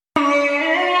All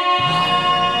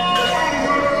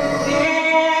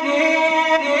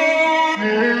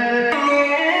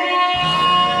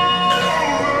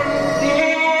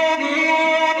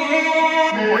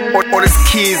these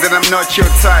keys and I'm not your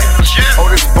type. All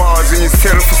these bars and you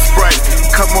settle for Sprite.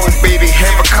 Come on baby,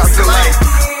 have a cup of life.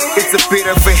 It's a bit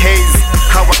of a haze.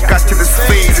 How I got to this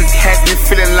phase, it has me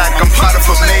feeling like I'm part of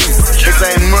a maze. As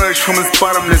I emerge from this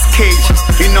bottomless cage,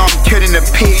 you know I'm turning the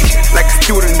page like a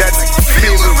student that's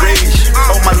filled with rage.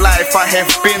 All my life I have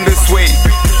been this way.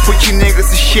 Put you niggas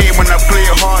to shame when I play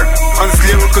hard on this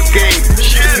lyrical game.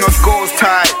 It's not goals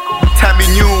tied. Tell me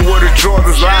knew where to draw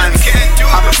those lines.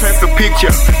 I'm a pencil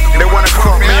picture, they wanna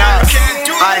crop me out.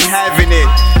 I ain't having it,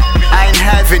 I ain't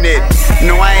having it.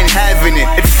 No, I ain't having it.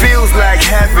 It feels like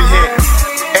having it,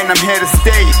 and I'm here to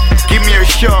stay. Give me a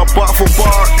shot, bar for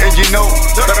bar, and you know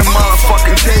that I'm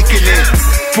motherfucking taking it.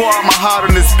 Pour my heart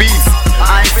on this beat,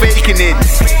 I ain't faking it.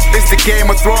 It's the Game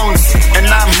of Thrones, and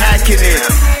I'm hacking it.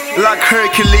 Like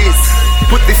Hercules,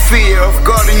 put the fear of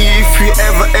God in you if you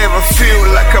ever feel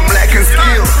like I'm lacking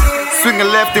skill.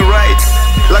 Swinging left and right,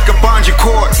 like a bungee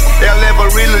cord. They never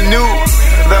really knew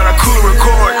that I could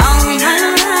record. All my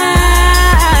life,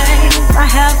 I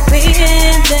have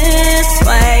been this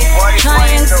way,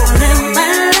 trying to live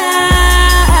my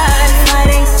life,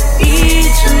 fighting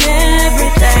each and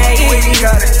every day.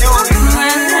 All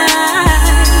my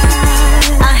life,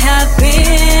 I have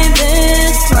been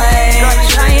this way,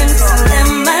 trying to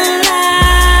live my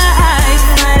life,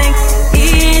 fighting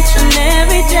each and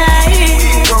every day.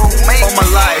 All my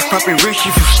life, I've been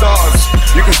reaching for stars.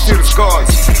 You can see the scars.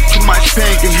 Too much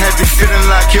pain can have you feeling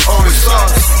like you're on the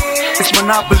sauce. It's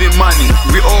monopoly money,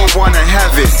 we all wanna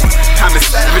have it. I'm a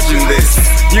savage in this.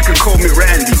 You can call me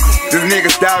Randy. These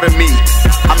niggas doubted me.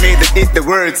 I made them eat the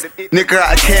words. Nigga,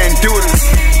 I can't do this.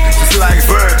 Just like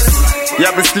birds.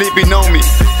 Y'all been sleeping on me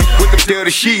with them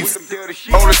dirty sheets.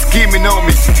 All the scheming on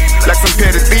me like some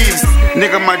petty thieves.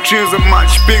 Nigga, my dreams are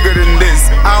much bigger than this.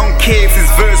 I don't care if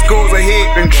this verse goes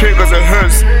ahead and triggers a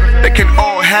hearse. They can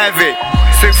all have it.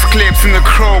 6 clips in the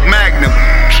Crow Magnum.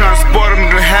 Transport them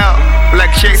to hell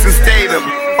like Jason Statham.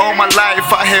 All my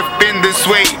life I have been this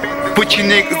way. Put you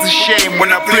niggas to shame when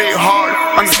I play hard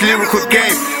on this lyrical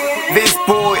game. This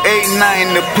boy ain't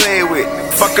nothing to play with.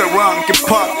 Fuck around, get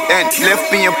popped and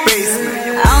left in your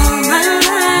basement. All my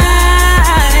life,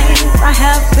 I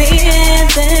have been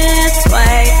this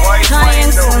way, trying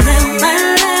to live my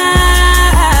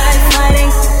life,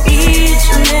 fighting each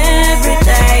and every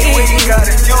day.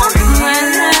 All my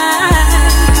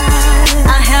life,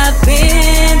 I have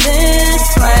been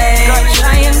this way,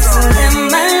 trying to live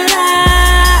my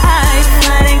life,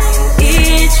 fighting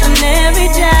each and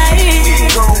every day.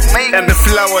 And the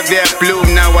flower that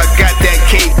bloom, now I got that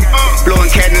cake. Blowing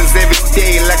candles every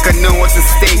day like I know what's at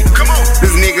stake.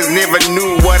 These niggas never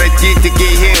knew what I did to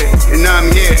get here, and now I'm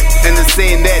here, and they're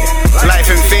saying that life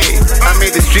ain't fair. I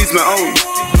made the streets my own,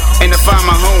 and I found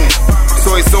my home.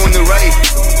 So it's on the right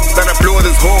that I blow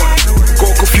this horn.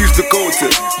 Go confuse the culture.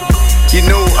 You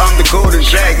know I'm the golden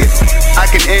dragon.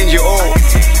 I can end you all.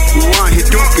 We want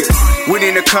Hidukas,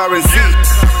 winning the currency,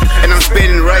 and I'm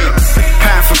spinning right.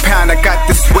 Pound for pound, I got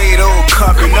this weight all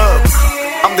covering up.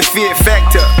 I'm the fear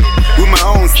factor with my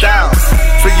own style,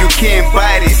 so you can't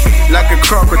bite it like a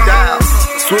crocodile.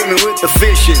 Swimming with the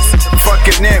fishes, fuck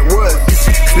your net worth.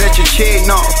 Snatch your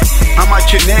chain off, how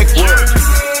much your neck worth?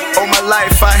 All my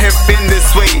life I have been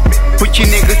this way. Put you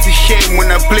niggas to shame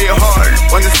when I play hard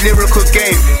on this lyrical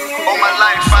game. All my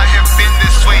life I have been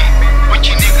this way. Put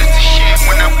you niggas to shame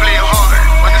when I play hard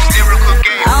on this lyrical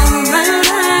game. All my life,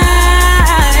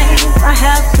 I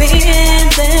have been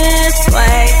this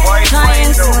way,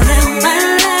 trying to live my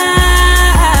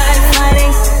life,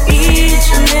 fighting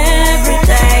each and every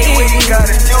day.